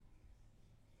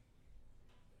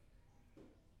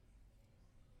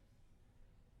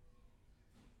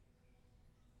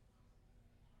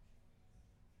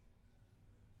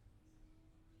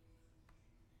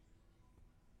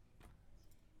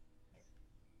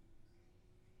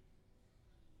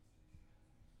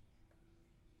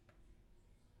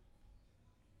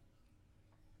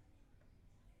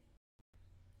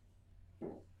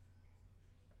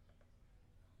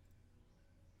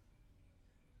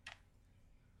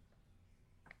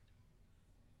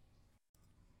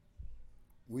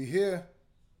We here.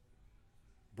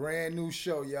 Brand new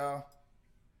show, y'all.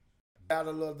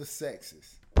 Battle of the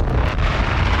Sexes.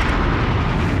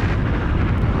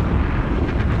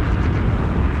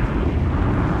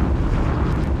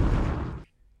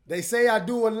 They say I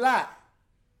do a lot,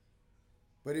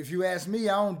 but if you ask me,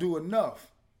 I don't do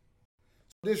enough.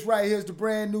 This right here is the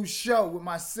brand new show with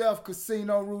myself,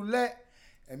 Casino Roulette,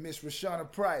 and Miss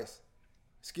Rashana Price.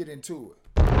 Let's get into it.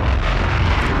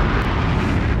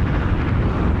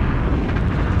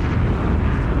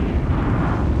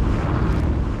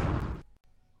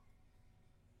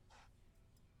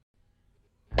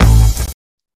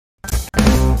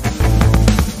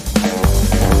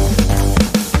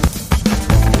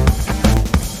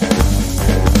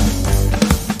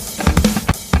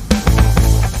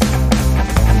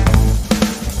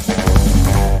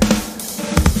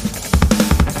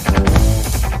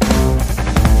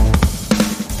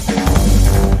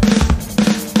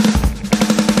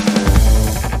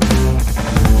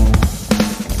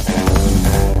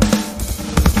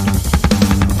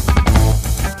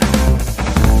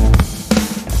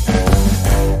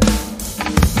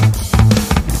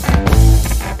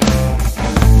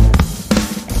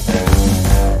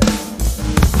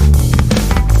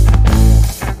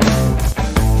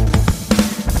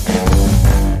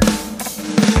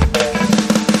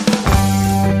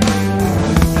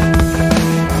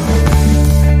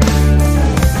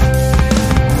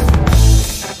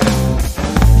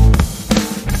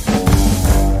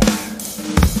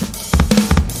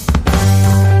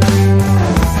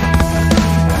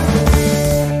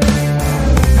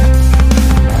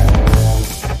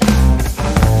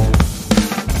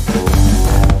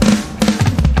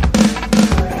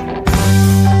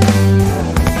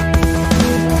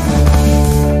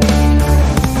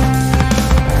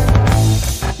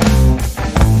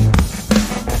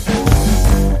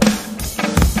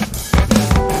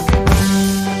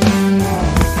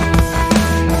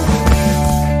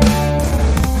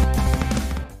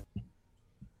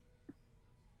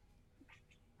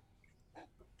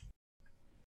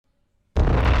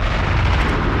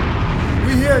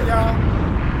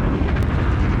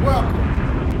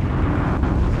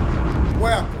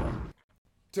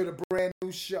 To the brand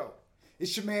new show.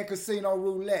 It's your man Casino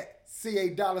Roulette,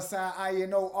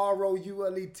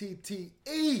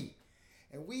 CA$INOROULETTE.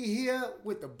 And we here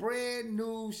with the brand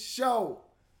new show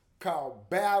called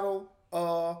Battle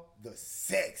of the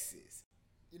Sexes.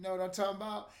 You know what I'm talking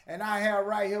about? And I have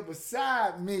right here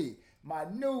beside me my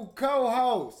new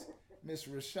co-host, Miss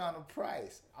Rashana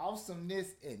Price.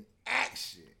 Awesomeness in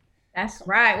action. That's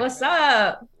right. What's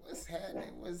up? What's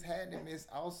happening, Miss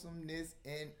Awesomeness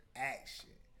in action?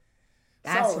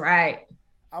 That's right.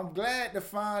 I'm glad to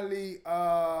finally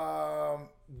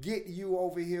get you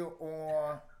over here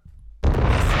on.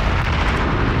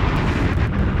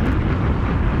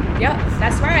 Yep,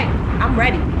 that's right. I'm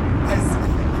ready.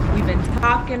 We've been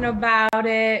talking about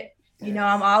it. You know,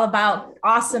 I'm all about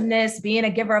awesomeness, being a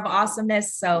giver of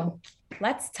awesomeness. So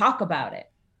let's talk about it.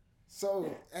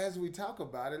 So as we talk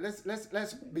about it, let's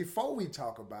before we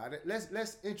talk about it,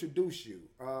 let's introduce you.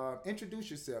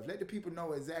 Introduce yourself. Let the people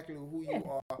know exactly who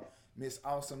you are, Miss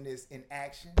Awesomeness in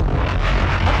action.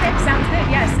 Okay, sounds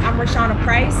good. Yes, I'm Rashana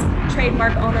Price,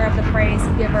 trademark owner of the phrase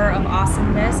giver of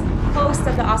awesomeness, host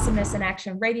of the Awesomeness in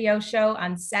Action radio show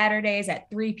on Saturdays at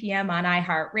 3 p.m. on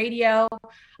iHeartRadio.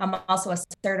 I'm also a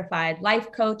certified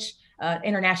life coach,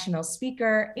 international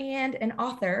speaker, and an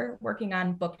author working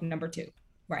on book number 2.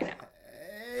 Right now.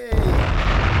 Hey.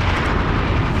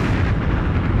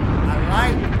 I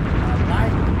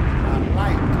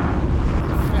like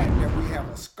the fact that we have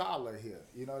a scholar here.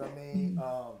 You know what I mean?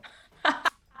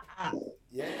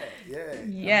 Yeah. Yes. I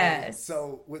mean,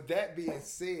 so with that being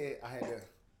said, I had to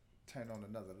turn on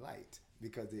another light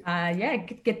because it.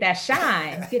 Get that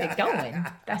shine, get it going.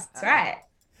 That's right.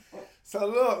 So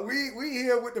look, we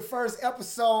here with the first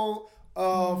episode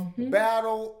of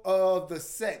Battle of the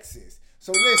Sexes.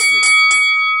 So listen,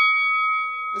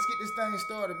 let's get this thing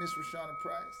started, Miss Rashana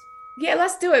Price. Yeah,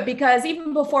 let's do it because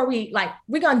even before we're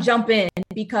going to jump in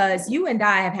because you and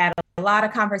I have had a lot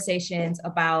of conversations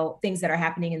about things that are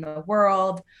happening in the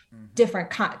world, different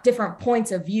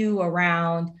points of view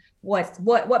around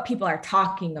what people are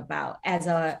talking about as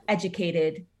a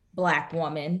educated Black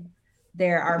woman.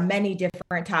 There are many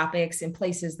different topics and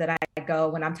places that I go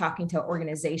when I'm talking to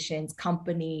organizations,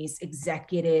 companies,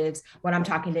 executives, when I'm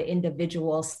talking to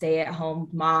individuals, stay-at-home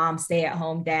moms,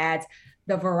 stay-at-home dads.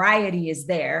 The variety is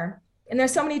there. And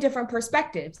there's so many different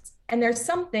perspectives. And there's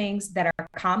some things that are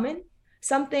common,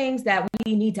 some things that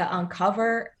we need to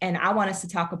uncover. And I want us to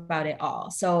talk about it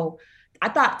all. So I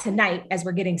thought tonight, as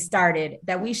we're getting started,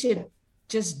 that we should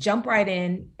just jump right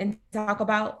in and talk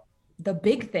about the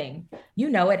big thing. You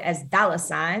know it as dollar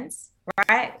signs,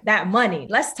 right? That money.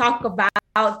 Let's talk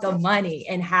about the money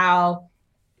and how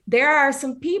there are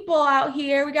some people out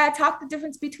here. We got to talk the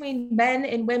difference between men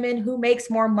and women, who makes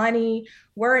more money.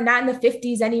 We're not in the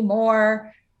 50s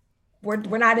anymore. We're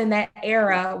not in that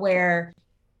era where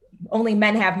only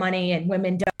men have money and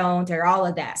women don't, or all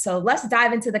of that. So let's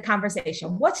dive into the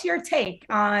conversation. What's your take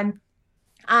on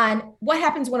what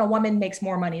happens when a woman makes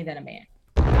more money than a man?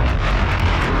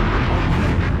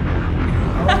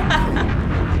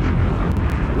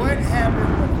 What happens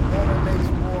when a woman makes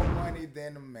more money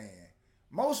than a man?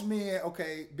 Most men,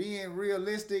 okay, being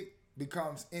realistic,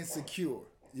 becomes insecure.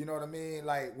 You know what I mean?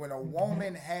 Like when a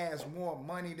woman has more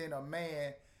money than a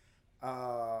man,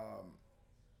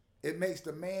 it makes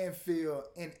the man feel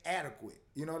inadequate.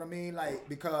 You know what I mean? Like,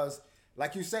 because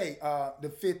like you say, the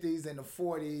 50s and the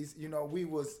 40s, you know, we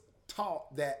was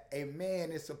taught that a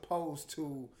man is supposed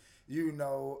to, you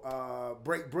know,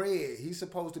 break bread. He's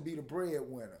supposed to be the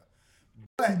breadwinner.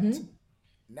 But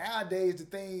nowadays, the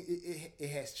thing, it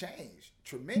has changed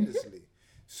tremendously.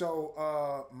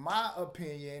 So my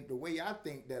opinion, the way I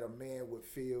think that a man would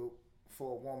feel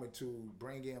for a woman to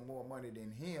bring in more money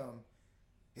than him,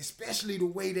 especially the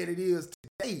way that it is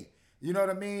today. You know what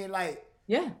I mean? Like,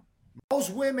 yeah,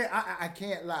 most women, I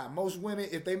can't lie. Most women,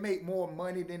 if they make more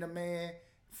money than a man,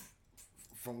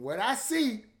 from what I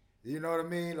see, you know what I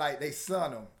mean? Like, they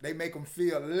son them. They make them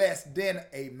feel less than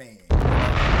a man.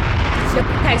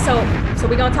 Okay, so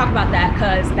we're gonna talk about that,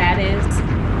 because that is,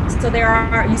 so there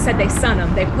are, you said they son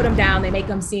them, they put them down, they make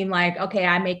them seem like, okay,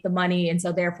 I make the money, and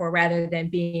so therefore, rather than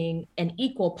being an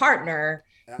equal partner,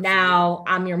 absolutely, now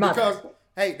I'm your mother. Because,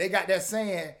 hey, they got that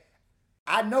saying,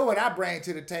 I know what I bring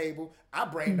to the table. I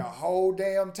bring the whole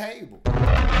damn table.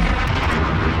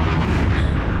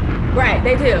 Right,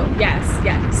 they do. Yes.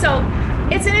 So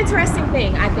it's an interesting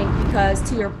thing, I think, because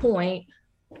to your point,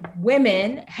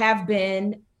 women have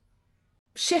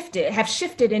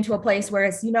shifted into a place where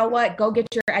it's, you know what, go get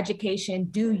your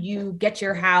education, get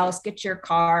your house, get your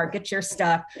car, get your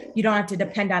stuff. You don't have to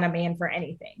depend on a man for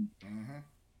anything.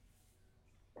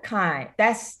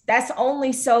 That's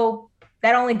only so,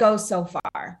 that only goes so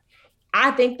far.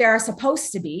 I think there are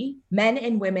supposed to be men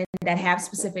and women that have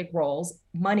specific roles,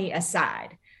 money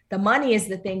aside. The money is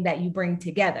the thing that you bring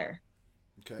together.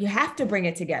 Okay. You have to bring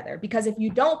it together, because if you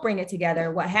don't bring it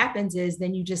together, what happens is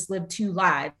then you just live two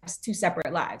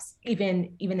separate lives,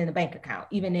 even in the bank account,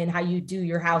 even in how you do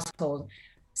your household.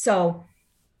 So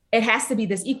it has to be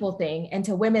this equal thing. And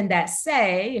to women that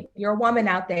say, if you're a woman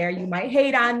out there, you might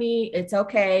hate on me, it's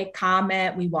okay,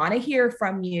 comment, we want to hear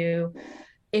from you.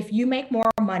 If you make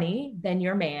more money than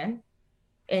your man,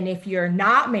 and if you're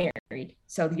not married,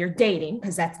 so you're dating,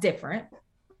 because that's different.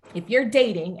 If you're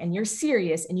dating and you're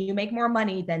serious and you make more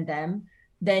money than them,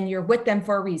 then you're with them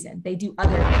for a reason. They do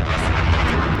other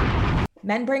things.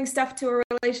 Men bring stuff to a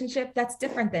relationship that's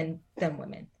different than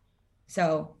women.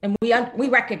 So, and we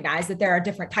recognize that there are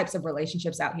different types of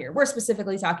relationships out here. We're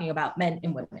specifically talking about men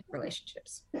and women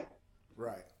relationships.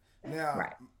 Right. Now,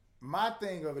 my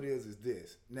thing of it is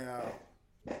this. Now,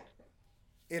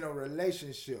 in a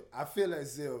relationship, I feel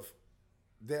as if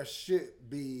there should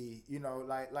be, you know,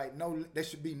 like no, there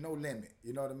should be no limit.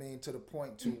 You know what I mean? To the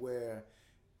point to where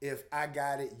if I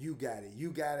got it, you got it.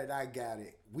 You got it, I got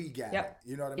it. We got it.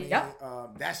 You know what I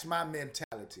mean? That's my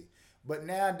mentality. But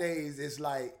nowadays, it's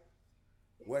like,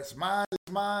 what's mine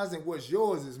is mine, and what's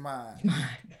yours is mine.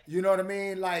 You know what I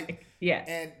mean? Like, yeah.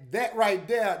 And that right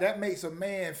there, that makes a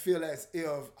man feel as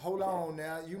if, hold on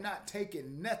now, you're not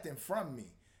taking nothing from me.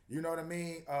 You know what I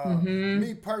mean?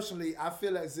 Me personally, I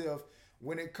feel as if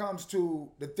when it comes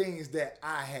to the things that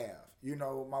I have, you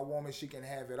know, my woman, she can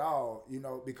have it all, you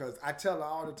know, because I tell her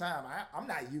all the time, I'm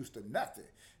not used to nothing.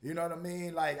 You know what I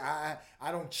mean? Like, I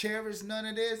don't cherish none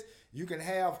of this. You can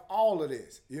have all of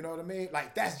this. You know what I mean?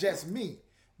 Like, that's just me.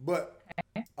 But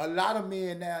a lot of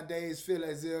men nowadays feel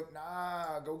as if,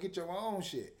 nah, go get your own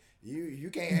shit.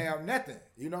 You can't have nothing.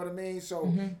 You know what I mean?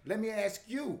 So let me ask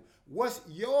you, what's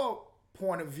your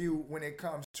point of view when it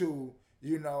comes to,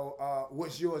 you know,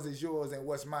 what's yours is yours and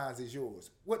what's mine is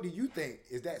yours? What do you think?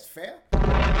 Is that fair?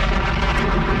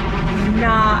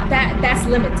 Nah, that's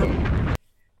limited.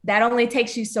 That only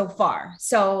takes you so far.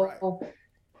 So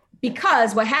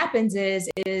because what happens is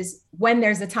when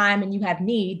there's a time and you have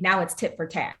need, now it's tit for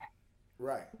tat.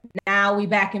 Right. Now we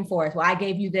back and forth. Well, I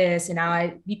gave you this, and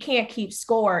now you can't keep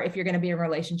score if you're going to be in a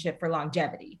relationship for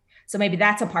longevity. So maybe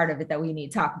that's a part of it that we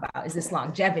need to talk about, is this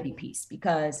longevity piece,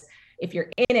 because if you're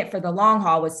in it for the long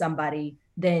haul with somebody,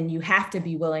 then you have to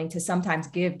be willing to sometimes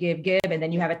give, and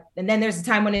then you have it, and then there's a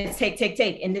time when it's take,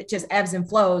 and it just ebbs and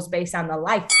flows based on the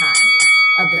lifetime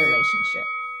of the relationship.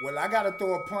 Well, I gotta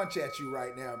throw a punch at you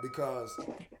right now because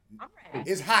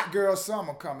it's hot girl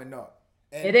summer coming up.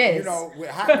 And, it is. You know, with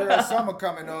hot girl summer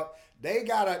coming up, they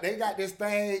got this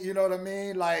thing. You know what I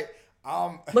mean? Like,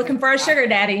 looking for a sugar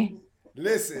daddy.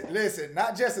 Listen,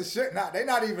 not just a sugar. Nah, they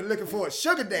not even looking for a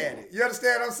sugar daddy. You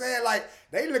understand what I'm saying? Like,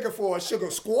 they looking for a sugar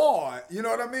squad. You know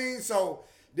what I mean? So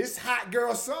this hot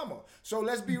girl summer. So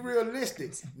let's be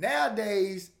realistic.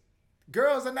 Nowadays,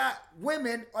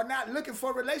 women are not looking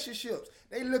for relationships.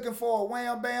 They looking for a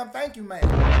wham bam thank you man.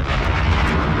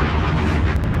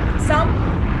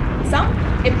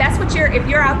 If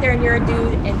you're out there and you're a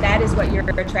dude and that is what you're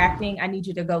attracting, I need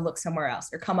you to go look somewhere else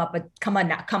or come up a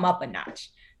notch.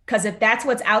 Because if that's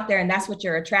what's out there and that's what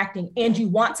you're attracting and you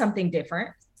want something different,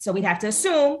 so we'd have to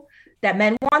assume that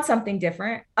men want something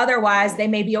different. Otherwise, they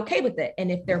may be okay with it.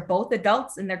 And if they're both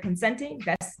adults and they're consenting,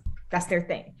 that's their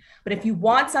thing. But if you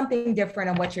want something different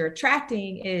and what you're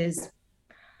attracting is,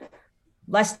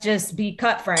 let's just be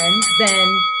cut friends,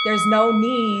 then there's no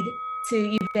need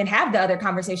to even have the other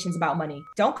conversations about money.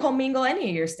 Don't commingle any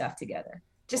of your stuff together.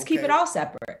 Just keep it all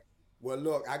separate. Well,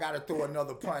 look, I got to throw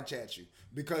another punch at you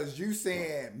because you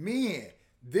saying, men,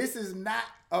 this is not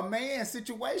a man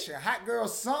situation. Hot girl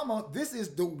summer, this is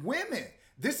the women.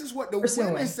 This is what the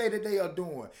women say that they are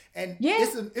doing. And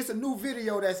it's a new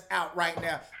video that's out right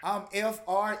now. I'm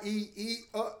FREE.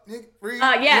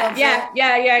 Yeah.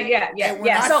 And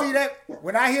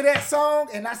when I hear that song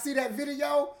and I see that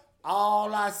video,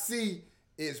 all I see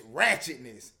is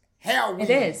ratchetness. Hell,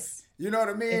 it is. You know what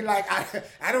I mean? Like,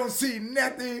 I don't see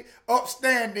nothing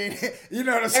upstanding. You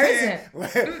know what I'm saying?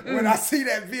 When I see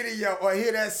that video or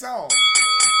hear that song.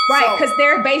 Right, because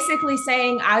they're basically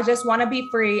saying, I just want to be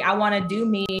free. I want to do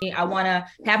me. I want to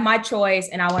have my choice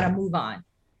and I want to move on.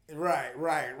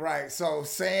 Right. So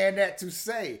saying that to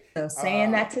say.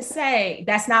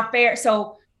 That's not fair.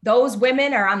 So those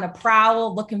women are on the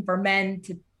prowl looking for men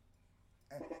to.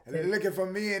 They're looking for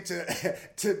men to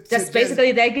just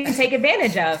basically they can take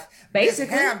advantage of.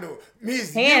 Basically,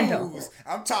 misuse.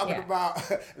 I'm talking about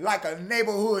like a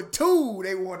neighborhood tool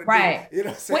they want to do. You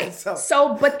know what I'm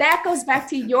saying? But that goes back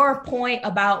to your point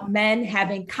about men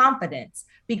having confidence,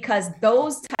 because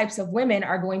those types of women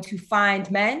are going to find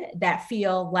men that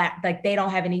feel like they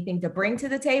don't have anything to bring to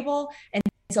the table. And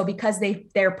so because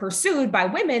they're pursued by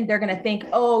women, they're going to think,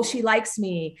 oh, she likes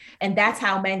me. And that's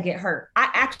how men get hurt. I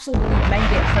actually believe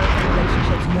men get hurt in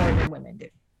relationships more than women do.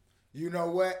 You know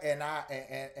what? And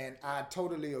I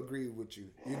totally agree with you.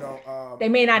 You know, they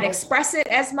may not express it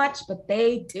as much, but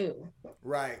they do.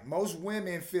 Right. Most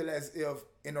women feel as if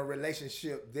in a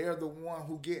relationship, they're the one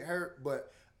who get hurt. But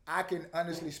I can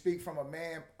honestly speak from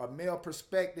a male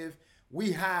perspective.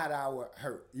 We hide our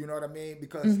hurt. You know what I mean?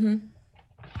 Because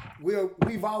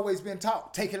we've always been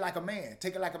taught, take it like a man.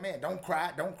 Don't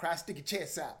cry, stick your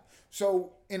chest out.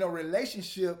 So in a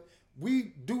relationship,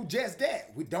 we do just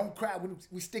that. We don't cry,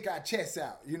 we stick our chests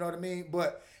out. You know what I mean?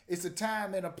 But it's a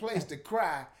time and a place to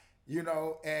cry, you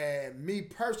know, and me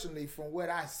personally, from what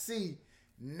I see,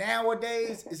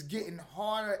 nowadays it's getting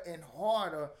harder and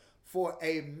harder for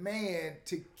a man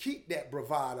to keep that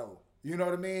bravado. You know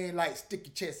what I mean? Like, stick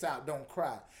your chest out, don't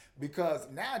cry. Because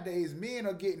nowadays, men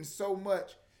are getting so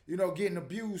much, you know, getting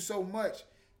abused so much,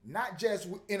 not just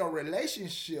in a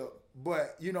relationship,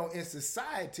 but, you know, in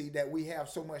society, that we have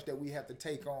so much that we have to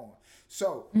take on.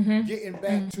 So getting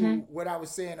back to what I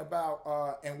was saying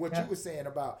about, and what you were saying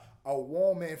about a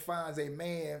woman finds a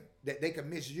man that they can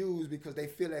misuse because they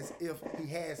feel as if he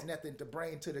has nothing to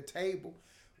bring to the table.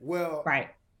 Well,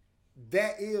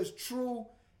 that is true.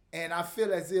 And I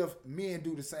feel as if men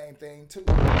do the same thing too.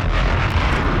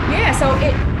 Yeah, so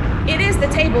it is the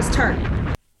tables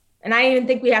turning. And I even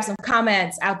think we have some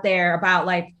comments out there about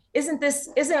like, isn't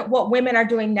what women are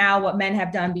doing now what men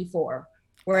have done before,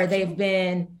 where they've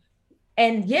been,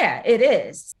 and yeah, it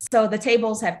is. So the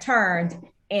tables have turned.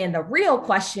 And the real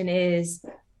question is,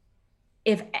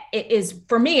 if it is,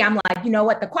 for me, I'm like, you know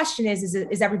what? The question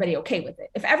is everybody okay with it?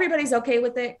 If everybody's okay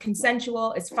with it,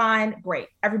 consensual, it's fine, great.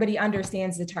 Everybody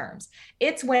understands the terms.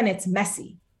 It's when it's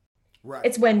messy. Right.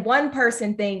 It's when one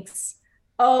person thinks,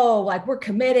 oh, like we're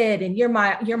committed and you're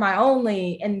my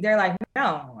only. And they're like,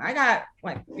 no, I got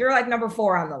like, you're like number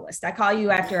 4 on the list. I call you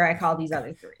after I call these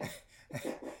other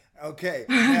 3. Okay.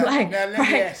 Now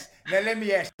let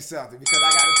me ask you something, because I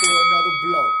got to throw another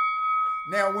blow.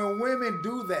 Now, when women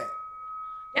do that,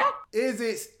 is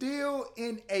it still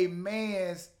in a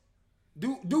man's,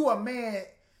 do a man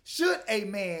Should a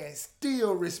man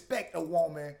still respect a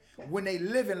woman when they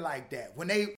living like that? When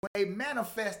they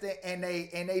manifest it and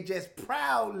they just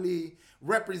proudly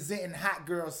representing hot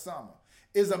girl summer?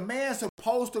 Is a man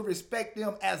supposed to respect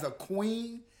them as a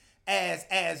queen,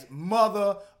 as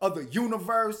mother of the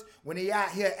universe, when he out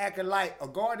here acting like a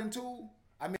garden tool?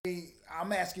 I mean,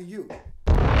 I'm asking you.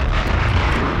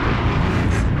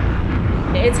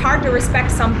 It's hard to respect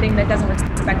something that doesn't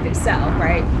respect itself,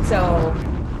 right?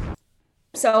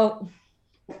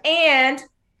 And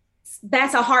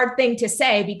that's a hard thing to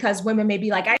say, because women may be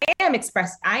like, I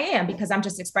am because I'm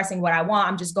just expressing what I want.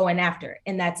 I'm just going after it,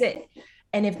 and that's it.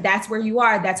 And if that's where you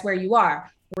are, that's where you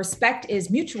are. Respect is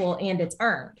mutual and it's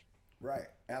earned. Right.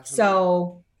 Absolutely.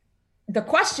 So the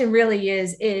question really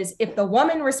is if the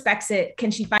woman respects it,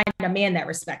 can she find a man that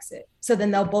respects it? So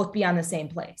then they'll both be on the same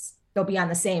place. They'll be on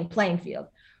the same playing field.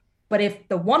 But if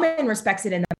the woman respects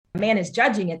it and the man is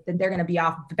judging it, then they're going to be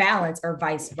off balance, or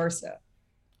vice versa.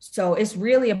 So it's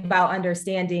really about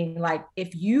understanding, like,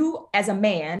 if you as a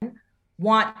man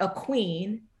want a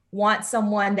queen, want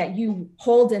someone that you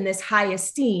hold in this high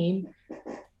esteem,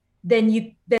 then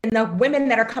the women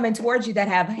that are coming towards you that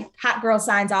have hot girl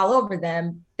signs all over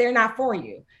them, they're not for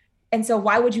you. And so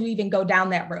why would you even go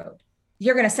down that road?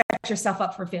 You're going to set yourself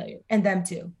up for failure, and them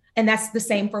too. And that's the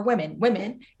same for women.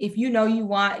 Women, if you know you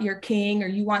want your king, or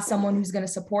you want someone who's going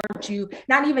to support you,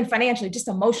 not even financially, just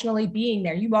emotionally being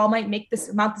there. You all might make the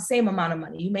same amount of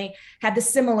money. You may have the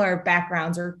similar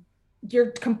backgrounds, or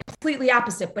you're completely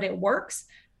opposite, but it works.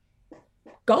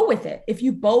 Go with it if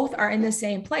you both are in the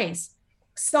same place.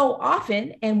 So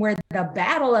often, and where the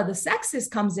battle of the sexes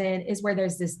comes in, is where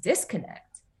there's this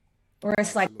disconnect, where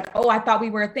it's like, oh, I thought we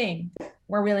were a thing.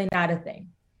 We're really not a thing.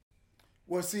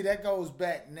 Well, see, that goes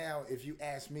back now, if you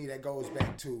ask me, that goes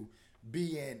back to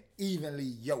being evenly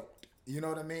yoked. You know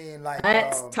what I mean? Like,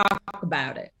 let's talk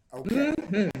about it. Okay.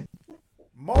 Mm-hmm. And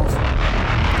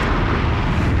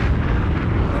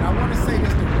I want to say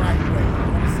this the right way. I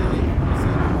want to say it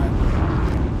the right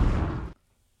way.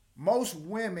 Most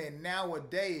women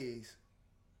nowadays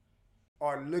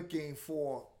are looking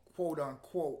for, quote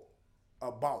unquote, a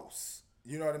boss.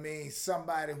 You know what I mean?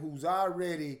 Somebody who's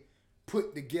already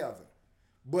put together.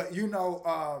 But,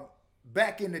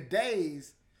 back in the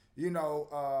days,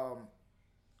 the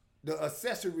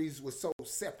accessories were sold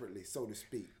separately, so to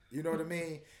speak. You know what I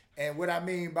mean? And what I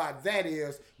mean by that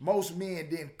is most men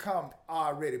didn't come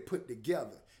already put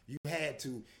together. You had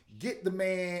to get the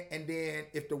man, and then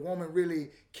if the woman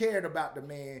really cared about the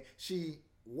man, she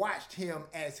watched him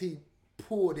as he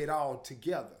pulled it all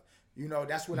together.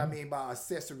 That's what I mean by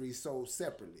accessories sold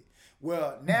separately.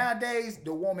 Well, nowadays,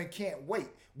 the woman can't wait.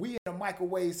 We in a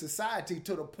microwave society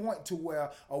to the point to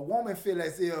where a woman feel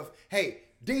as if, hey,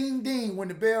 ding, ding, when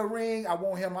the bell ring, I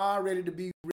want him already to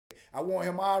be ready. I want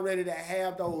him already to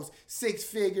have those 6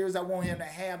 figures. I want him to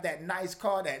have that nice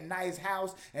car, that nice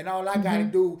house, and all I got to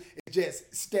do is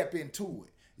just step into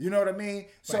it. You know what I mean? Right.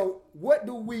 So what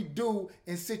do we do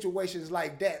in situations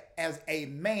like that as a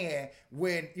man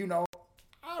when,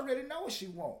 I already know what she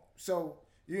wants. So,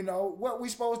 what we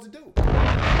supposed to do?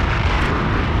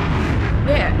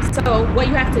 Yeah. So what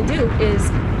you have to do is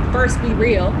first be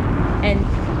real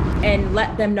and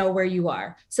let them know where you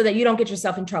are, so that you don't get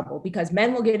yourself in trouble, because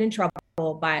men will get in trouble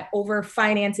by over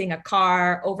financing a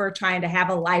car, over trying to have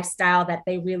a lifestyle that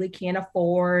they really can't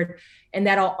afford, and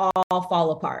that'll all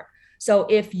fall apart. So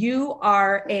if you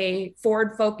are a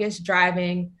Ford Focus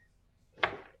driving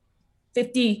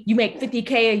you make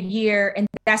 $50K a year, and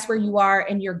that's where you are,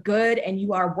 and you're good, and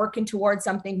you are working towards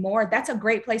something more, that's a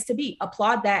great place to be.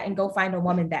 Applaud that and go find a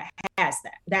woman that has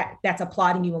that's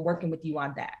applauding you and working with you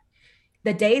on that.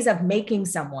 The days of making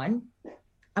someone,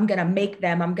 I'm going to make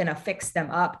them, I'm going to fix them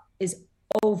up, is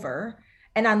over.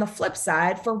 And on the flip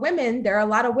side, for women, there are a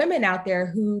lot of women out there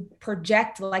who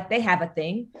project like they have a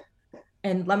thing.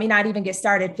 And let me not even get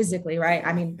started physically, right?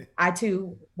 I mean, I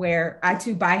too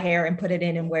buy hair and put it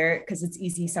in and wear it because it's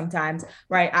easy sometimes,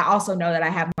 right? I also know that I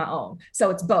have my own.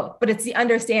 So it's both, but it's the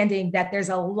understanding that there's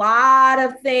a lot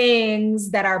of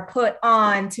things that are put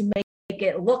on to make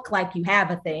it look like you have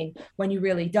a thing when you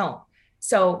really don't.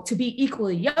 So to be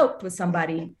equally yoked with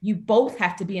somebody, you both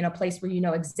have to be in a place where you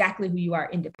know exactly who you are,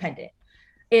 independent.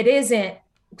 It isn't,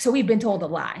 so we've been told a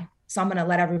lie. So I'm going to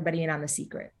let everybody in on the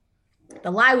secret.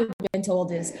 The lie we've been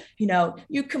told is,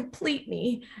 you complete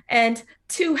me and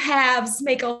 2 halves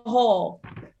make a whole.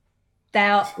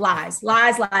 That lies.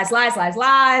 That's BS.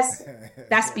 Right?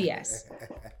 That's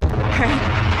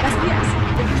BS.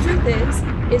 The truth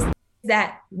is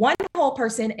that one whole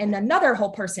person and another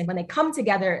whole person, when they come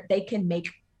together, they can make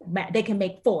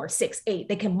 4, 6, 8.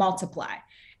 They can multiply.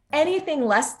 Anything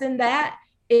less than that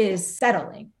is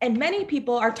settling. And many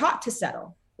people are taught to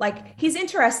settle. Like, he's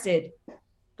interested,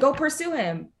 go pursue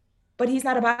him, but he's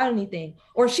not about anything.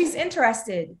 Or she's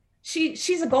interested,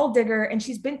 she's a gold digger and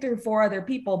she's been through 4 other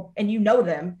people and you know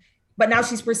them, but now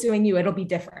she's pursuing you. It'll be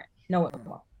different. No, it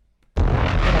won't.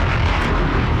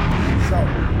 So,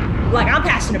 like, I'm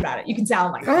passionate about it. You can tell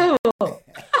I'm like, oh.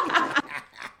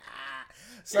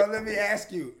 So let me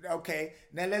ask you, okay,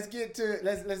 now let's get back to where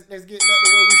we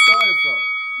started from.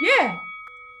 Yeah.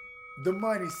 The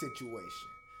money situation.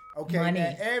 Okay, money.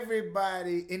 Now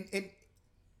everybody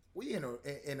we in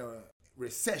a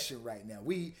recession right now.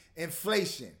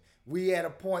 Inflation. We at a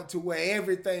point to where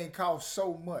everything costs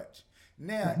so much.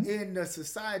 Now, in the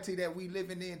society that we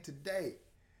living in today,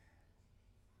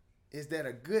 is that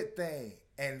a good thing?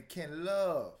 And can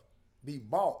love be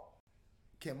bought?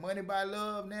 Can money buy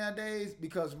love nowadays?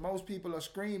 Because most people are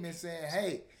screaming saying,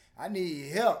 hey, I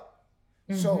need help.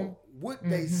 So would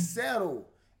they settle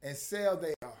and sell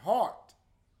their heart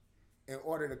in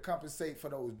order to compensate for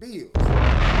those bills?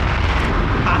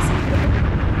 Possibly.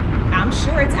 I'm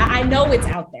sure I know it's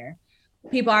out there.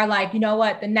 People are like, you know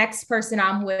what? The next person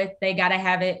I'm with, they got to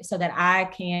have it so that I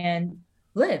can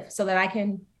live, so that I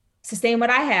can sustain what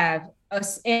I have.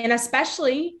 And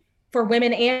especially for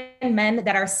women and men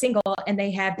that are single and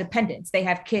they have dependents, they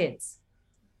have kids.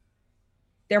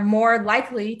 They're more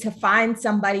likely to find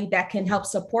somebody that can help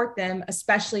support them,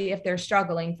 especially if they're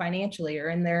struggling financially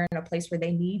or they're in a place where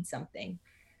they need something.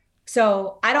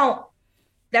 So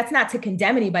that's not to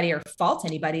condemn anybody or fault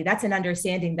anybody. That's an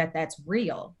understanding that that's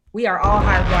real. We are all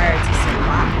hardwired to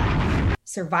survive.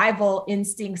 Survival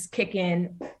instincts kick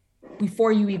in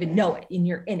before you even know it, and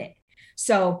you're in it.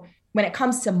 So when it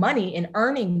comes to money and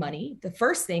earning money, the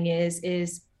first thing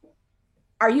is,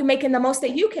 are you making the most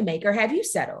that you can make, or have you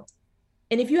settled?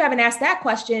 And if you haven't asked that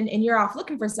question and you're off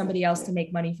looking for somebody else to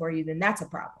make money for you, then that's a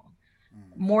problem.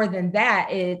 More than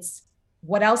that, it's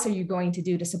what else are you going to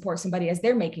do to support somebody as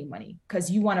they're making money?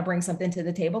 Because you want to bring something to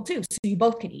the table too, so you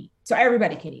both can eat, so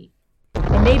everybody can eat.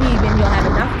 And maybe even you'll have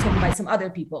enough to invite some other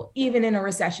people, even in a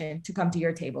recession, to come to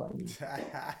your table and eat.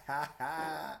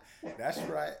 That's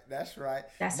right. That's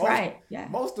right. Yeah.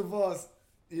 Most of us,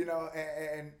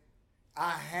 and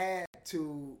I had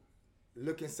to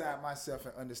look inside myself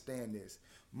and understand this.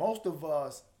 Most of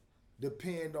us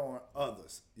depend on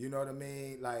others. You know what I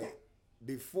mean? Like,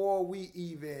 before we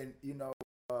even,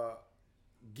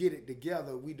 get it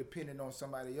together, we depended on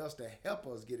somebody else to help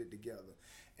us get it together.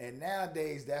 And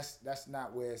nowadays, that's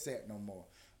not where it's at no more.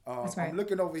 That's right. I'm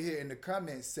looking over here in the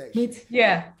comments section.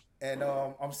 Yeah. And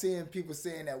I'm seeing people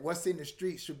saying that what's in the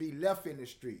streets should be left in the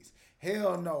streets.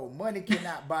 Hell no. Money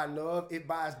cannot buy love. It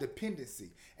buys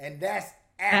dependency. And that's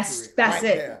accurate. That's right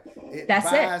it. There. It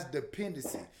that's buys it.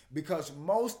 dependency. Because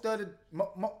most of the...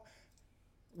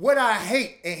 what I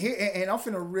hate, and I'm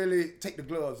finna really take the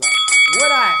gloves off.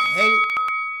 What I hate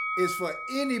is for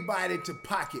anybody to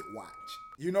pocket watch.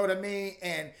 You know what I mean?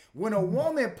 And when a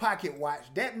woman pocket watch,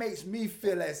 that makes me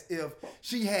feel as if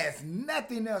she has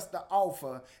nothing else to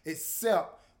offer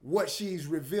except what she's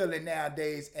revealing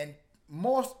nowadays. And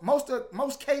most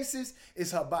cases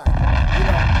is her body.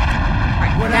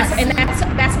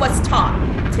 That's what's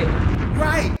taught too.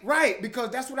 Right. Because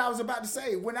that's what I was about to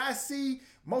say. When I see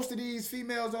most of these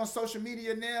females on social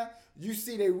media now, you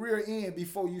see their rear end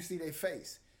before you see their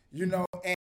face.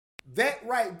 And that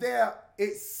right there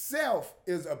itself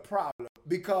is a problem,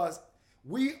 because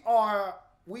we are,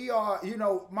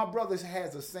 my brother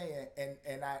has a saying,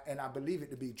 and I believe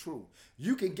it to be true.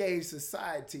 You can gauge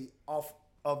society off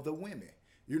of the women.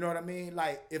 You know what I mean?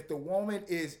 Like, if the woman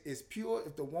is pure,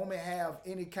 if the woman have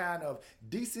any kind of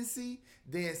decency,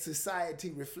 then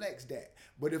society reflects that.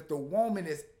 But if the woman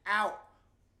is out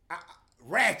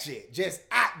ratchet, just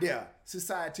out there,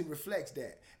 society reflects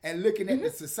that. And looking at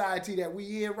the society that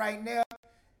we in right now,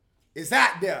 it's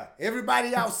out there.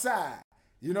 Everybody outside.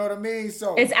 You know what I mean?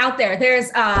 So it's out there.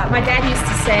 There's my dad used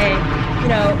to say,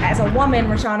 as a woman,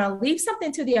 Rashana, leave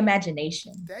something to the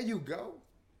imagination. There you go.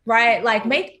 Right? Like,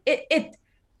 make it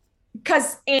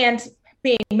and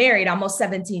being married almost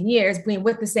 17 years, being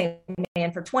with the same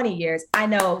man for 20 years, I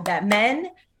know that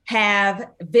men have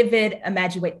vivid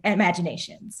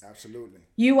imaginations. Absolutely.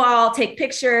 You all take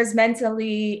pictures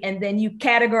mentally, and then you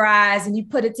categorize and you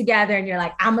put it together, and you're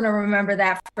like, I'm going to remember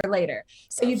that for later.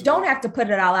 So Absolutely. You don't have to put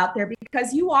it all out there,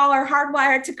 because you all are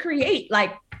hardwired to create.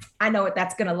 Like, I know what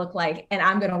that's going to look like, and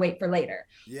I'm going to wait for later.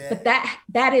 Yeah. But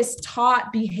that is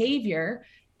taught behavior.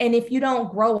 And if you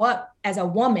don't grow up as a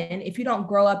woman, if you don't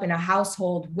grow up in a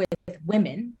household with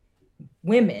women,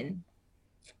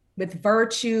 with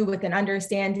virtue, with an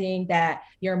understanding that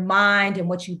your mind and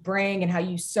what you bring and how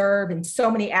you serve and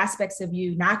so many aspects of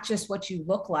you, not just what you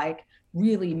look like,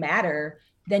 really matter,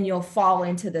 then you'll fall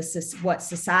into what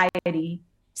society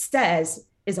says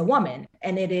is a woman.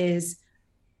 And it is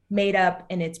made up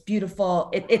and it's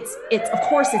beautiful. It's of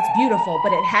course it's beautiful,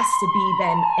 but it has to be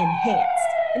then enhanced.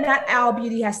 And not all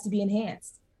beauty has to be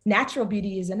enhanced. Natural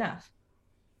beauty is enough.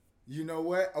 You know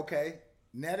what? Okay.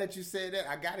 Now that you said that,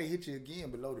 I gotta hit you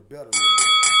again below the belt a little bit.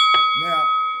 Now,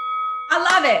 I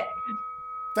love it.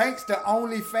 Thanks to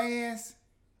OnlyFans,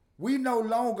 we no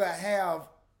longer have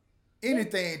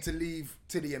anything to leave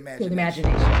to the imagination. To the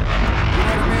imagination. You know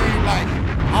what I mean? Like,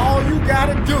 all you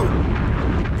gotta do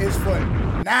is for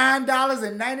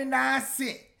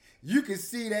 $9.99, you can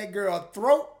see that girl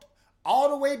throat all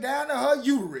the way down to her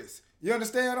uterus. You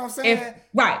understand what I'm saying?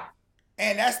 Right.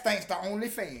 And that's thanks to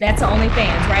OnlyFans. That's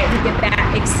OnlyFans, right? We get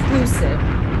that exclusive.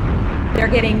 They're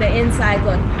getting the inside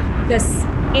look.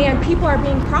 And people are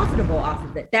being profitable off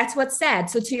of it. That's what's sad.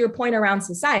 So to your point around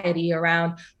society,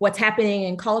 around what's happening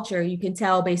in culture, you can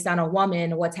tell based on a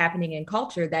woman what's happening in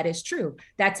culture. That is true.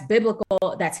 That's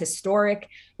biblical. That's historic,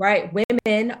 right?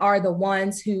 Women are the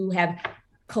ones who have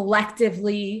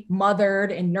collectively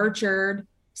mothered and nurtured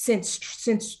since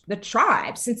the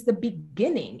tribe, since the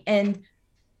beginning. And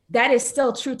that is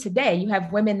still true today. You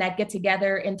have women that get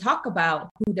together and talk about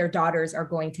who their daughters are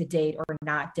going to date or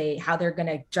not date, how they're going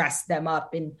to dress them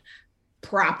up and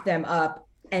prop them up.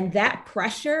 And that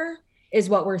pressure is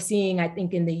what we're seeing, I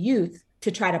think, in the youth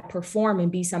to try to perform and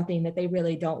be something that they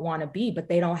really don't want to be, but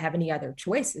they don't have any other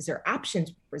choices or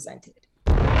options presented.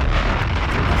 That's a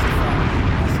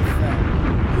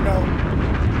fact. You know,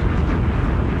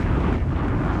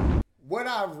 what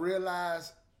I've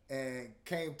realized and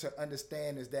came to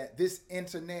understand is that this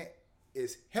internet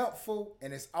is helpful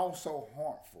and it's also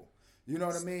harmful. You know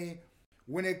what I mean?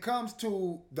 When it comes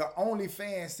to the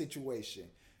OnlyFans situation,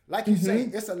 like you say,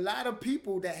 it's a lot of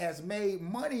people that has made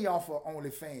money off of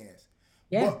OnlyFans.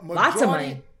 Yeah, lots of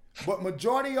money. But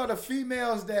majority of the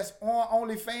females that's on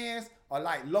OnlyFans are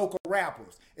like local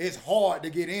rappers. It's hard to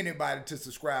get anybody to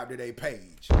subscribe to their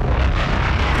page.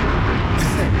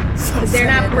 Because they're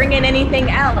not bringing anything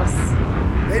else.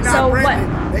 They not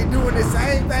bringing. They doing the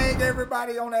same thing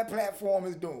everybody on that platform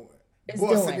is doing.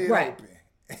 Busting it right. open.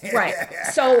 Right.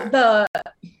 So the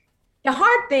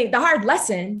hard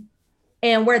lesson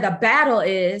and where the battle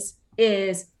is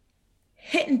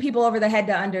hitting people over the head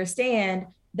to understand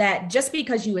that just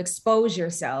because you expose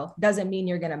yourself doesn't mean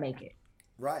you're going to make it.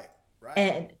 Right.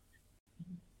 And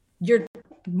you're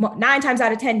 9 times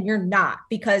out of 10, you're not,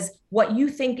 because what you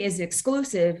think is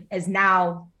exclusive is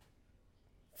now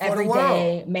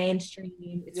everyday,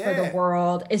 mainstream. It's for the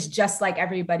world. It's just like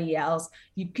everybody else.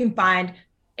 You can find,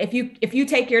 if you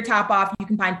take your top off, you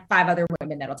can find 5 other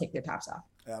women that'll take their tops off.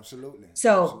 Absolutely.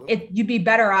 So you'd be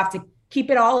better off to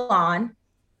keep it all on,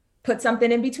 put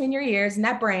something in between your ears and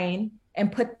that brain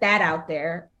and put that out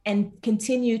there and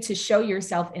continue to show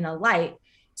yourself in a light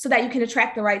so that you can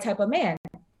attract the right type of man,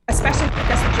 especially if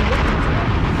that's what you're looking for.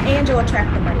 And you'll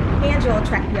attract the money and you'll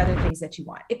attract the other things that you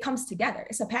want. It comes together.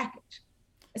 It's a package.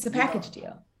 It's a package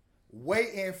deal.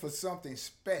 Waiting for something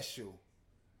special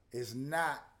is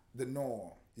not the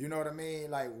norm. You know what I mean?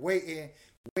 Like waiting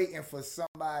for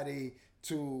somebody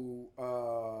to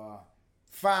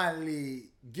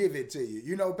finally give it to you.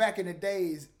 You know, back in the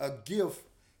days, a gift,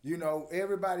 you know,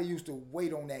 everybody used to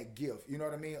wait on that gift. You know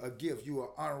what I mean? A gift, you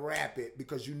will unwrap it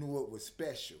because you knew it was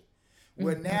special.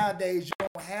 Well, nowadays, you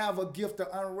don't have a gift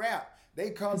to unwrap.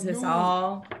 They come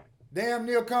new. Damn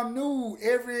near come new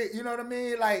every, you know what I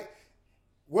mean? Like,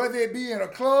 whether it be in a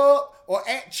club or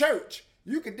at church,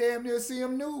 you could damn near see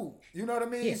them new. You know what I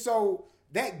mean? Yeah. So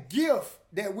that gift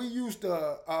that we used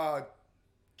to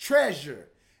treasure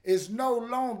is no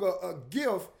longer a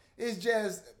gift. It's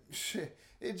just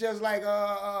like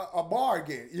a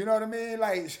bargain. You know what I mean?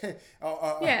 Like,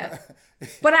 yeah.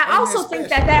 But I also think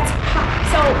that's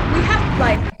so we have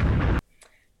like.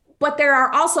 But there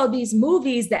are also these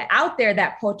movies that out there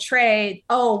that portray,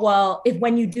 oh, well, if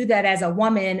when you do that as a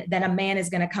woman, then a man is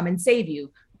going to come and save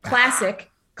you. Classic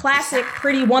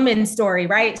pretty woman story,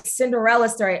 right? Cinderella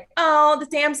story. Oh, the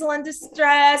damsel in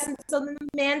distress. And so then the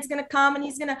man's going to come and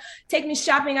he's going to take me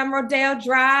shopping on Rodeo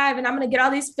Drive and I'm going to get all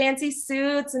these fancy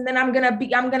suits. And then I'm going to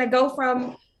go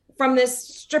from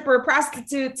this stripper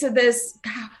prostitute to this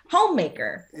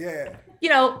homemaker. Yeah. You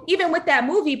know, even with that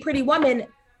movie, Pretty Woman,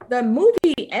 the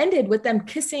movie ended with them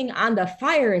kissing on the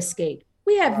fire escape.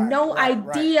 We have no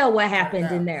idea what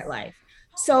happened in their life.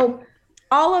 So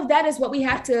all of that is what we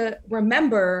have to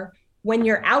remember when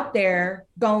you're out there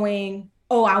going,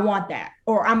 oh, I want that,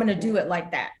 or I'm gonna do it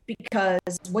like that, because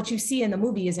what you see in the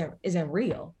movie isn't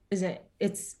real, isn't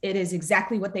it is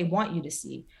exactly what they want you to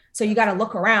see. So you got to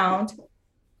look around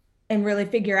and really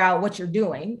figure out what you're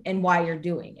doing and why you're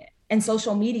doing it. And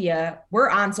social media, we're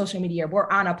on social media, we're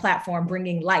on a platform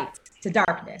bringing light to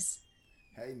darkness.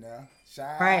 Hey now,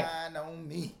 Right. shine on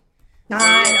me. Well,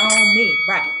 Shine look. on me.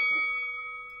 Right.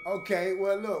 Okay,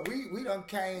 well, look, we done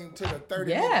came to the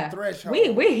 30-minute Yeah. threshold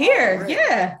We here. already,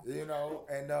 Yeah.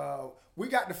 and we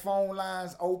got the phone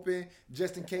lines open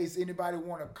just in case anybody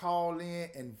want to call in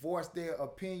and voice their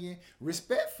opinion,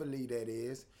 respectfully, that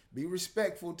is. Be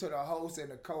respectful to the host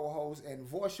and the co-host and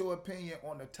voice your opinion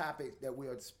on the topic that we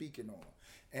are speaking on.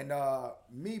 And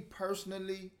me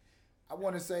personally, I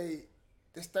want to say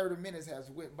this 30 minutes has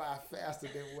went by faster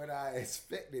than what I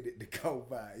expected it to go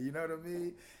by. You know what I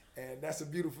mean? And that's a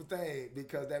beautiful thing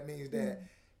because that means that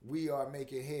we are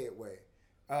making headway.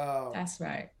 That's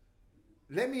right.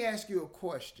 Let me ask you a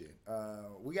question.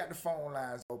 We got the phone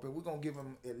lines open. We're gonna give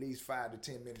them at least 5 to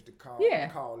 10 minutes to Yeah.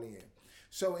 call in.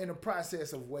 So in the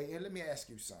process of waiting, let me ask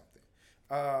you something.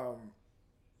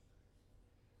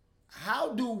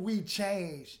 How do we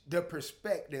change the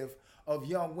perspective of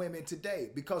young women today?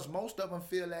 Because most of them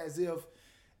feel as if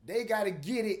they got to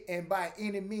get it, and by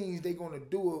any means they're going to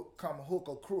do it come hook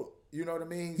or crook. You know what I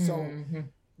mean? So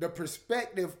the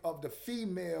perspective of the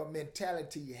female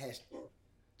mentality has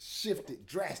shifted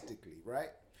drastically, right?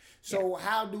 So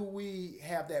how do we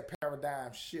have that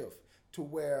paradigm shift to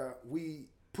where we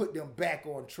put them back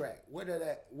on track? Where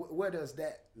does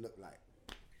that look like?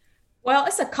 Well,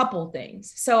 it's a couple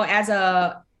things. So as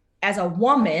a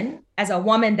woman,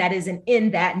 that isn't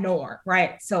in that norm,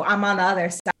 right? So I'm on the other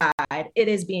side. It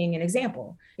is being an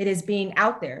example. It is being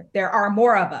out there. There are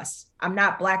more of us. I'm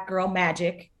not black girl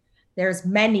magic. There's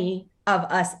many of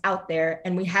us out there,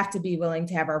 and we have to be willing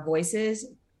to have our voices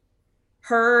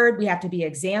heard. We have to be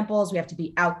examples. We have to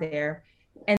be out there.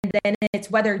 And then it's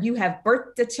whether you have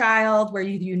birthed a child, where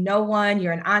you know one,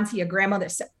 you're an auntie, a grandmother,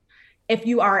 if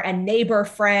you are a neighbor,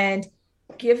 friend,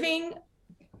 giving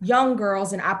young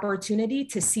girls an opportunity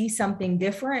to see something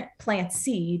different, plant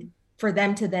seed for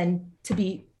them to then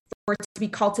for it to be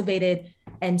cultivated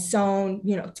and sown,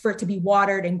 for it to be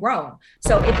watered and grown.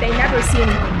 So if they never see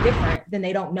anything different, then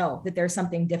they don't know that there's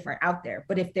something different out there.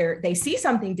 But if they see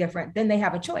something different, then they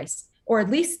have a choice, or at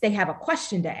least they have a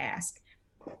question to ask.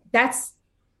 That's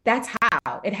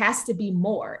how it has to be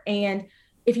more. And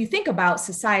if you think about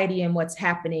society and what's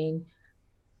happening,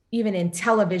 even in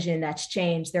television, that's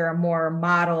changed. There are more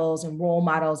models and role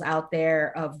models out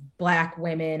there of Black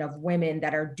women, of women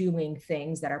that are doing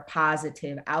things that are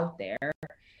positive out there.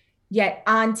 Yet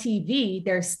on TV,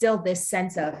 there's still this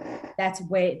sense of they're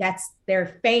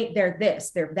this,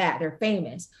 they're that, they're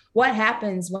famous. What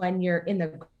happens when you're in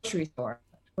the grocery store,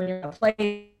 when you're a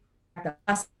play at the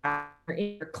bus stop, or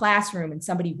in your classroom, and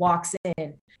somebody walks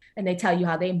in and they tell you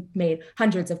how they made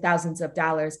hundreds of thousands of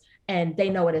dollars, and they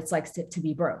know what it's like to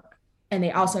be broke, and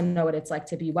they also know what it's like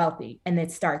to be wealthy. And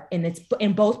it's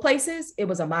in both places, it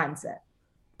was a mindset.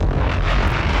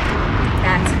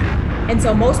 And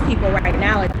so most people right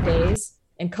nowadays,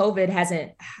 and COVID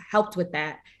hasn't helped with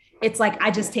that, it's like, I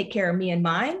just take care of me and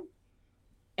mine.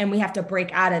 And we have to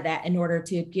break out of that in order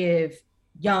to give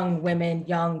young women,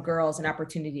 young girls an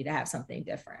opportunity to have something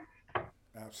different.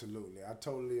 Absolutely. I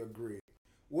totally agree.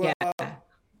 Well,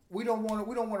 we don't want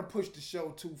to push the show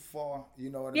too far, you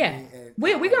know what I mean? And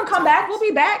we're going to come back. We'll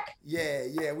be back.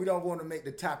 Yeah. We don't want to make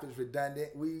the topics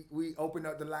redundant. We opened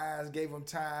up the lines, gave them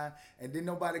time, and then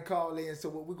nobody called in. So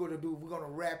what we're going to do, we're going to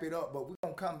wrap it up, but we're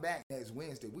going to come back next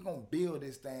Wednesday. We're going to build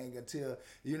this thing until,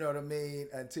 you know what I mean,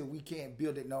 until we can't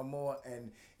build it no more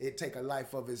and it take a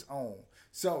life of its own.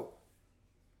 So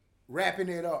wrapping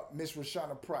it up, Miss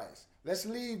Rashana Price, let's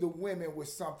leave the women with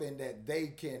something that they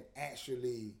can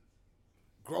actually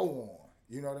grow on.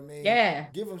 You know what I mean? Yeah.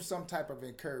 Give them some type of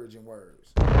encouraging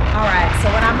words. All right.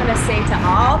 So what I'm going to say to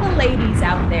all the ladies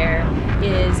out there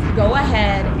is go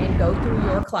ahead and go through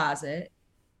your closet,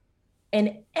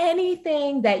 and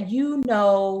anything that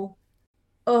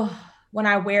when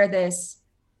I wear this,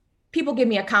 people give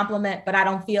me a compliment, but I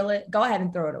don't feel it. Go ahead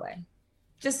and throw it away.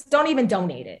 Just don't even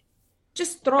donate it.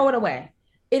 Just throw it away.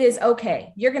 It is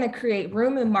okay. You're going to create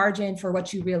room and margin for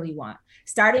what you really want,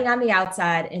 starting on the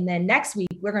outside. And then next week,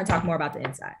 we're going to talk more about the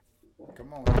inside.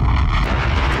 Come on.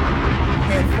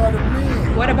 And for the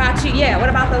men. What about you? Yeah. What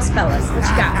about those fellas? What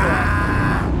you got for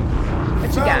them? What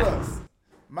you got?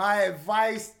 My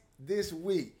advice this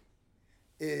week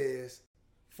is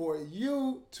for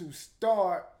you to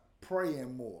start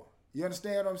praying more. You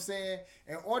understand what I'm saying?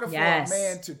 In order for a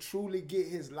man to truly get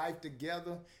his life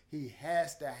together, he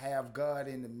has to have God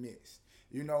in the midst.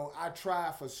 You know, I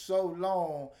tried for so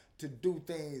long to do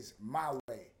things my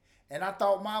way. And I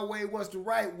thought my way was the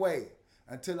right way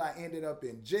until I ended up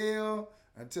in jail,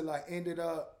 until I ended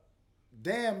up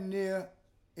damn near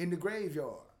in the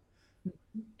graveyard.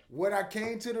 What I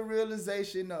came to the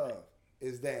realization of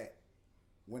is that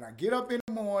when I get up in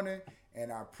the morning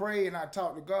and I pray and I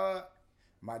talk to God,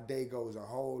 my day goes a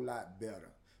whole lot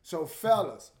better. So,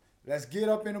 fellas, let's get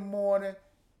up in the morning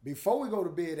before we go to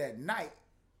bed at night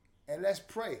and let's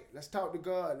pray. Let's talk to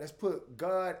God. Let's put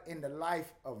God in the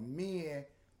life of men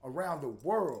around the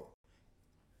world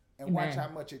and Amen. watch how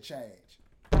much it changed.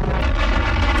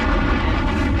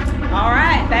 All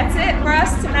right, that's it for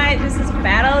us tonight. This is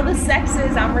Battle of the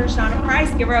Sexes. I'm Rashana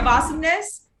Price, giver of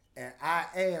awesomeness. And I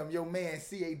am your man,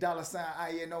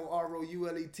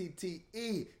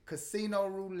 CA$INOROULETTE, Casino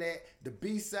Roulette, the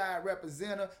B-side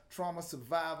representative, trauma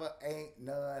survivor, ain't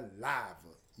none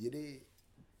liver. You did?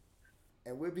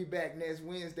 And we'll be back next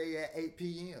Wednesday at 8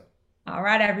 p.m. All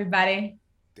right, everybody.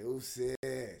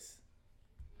 Deuces.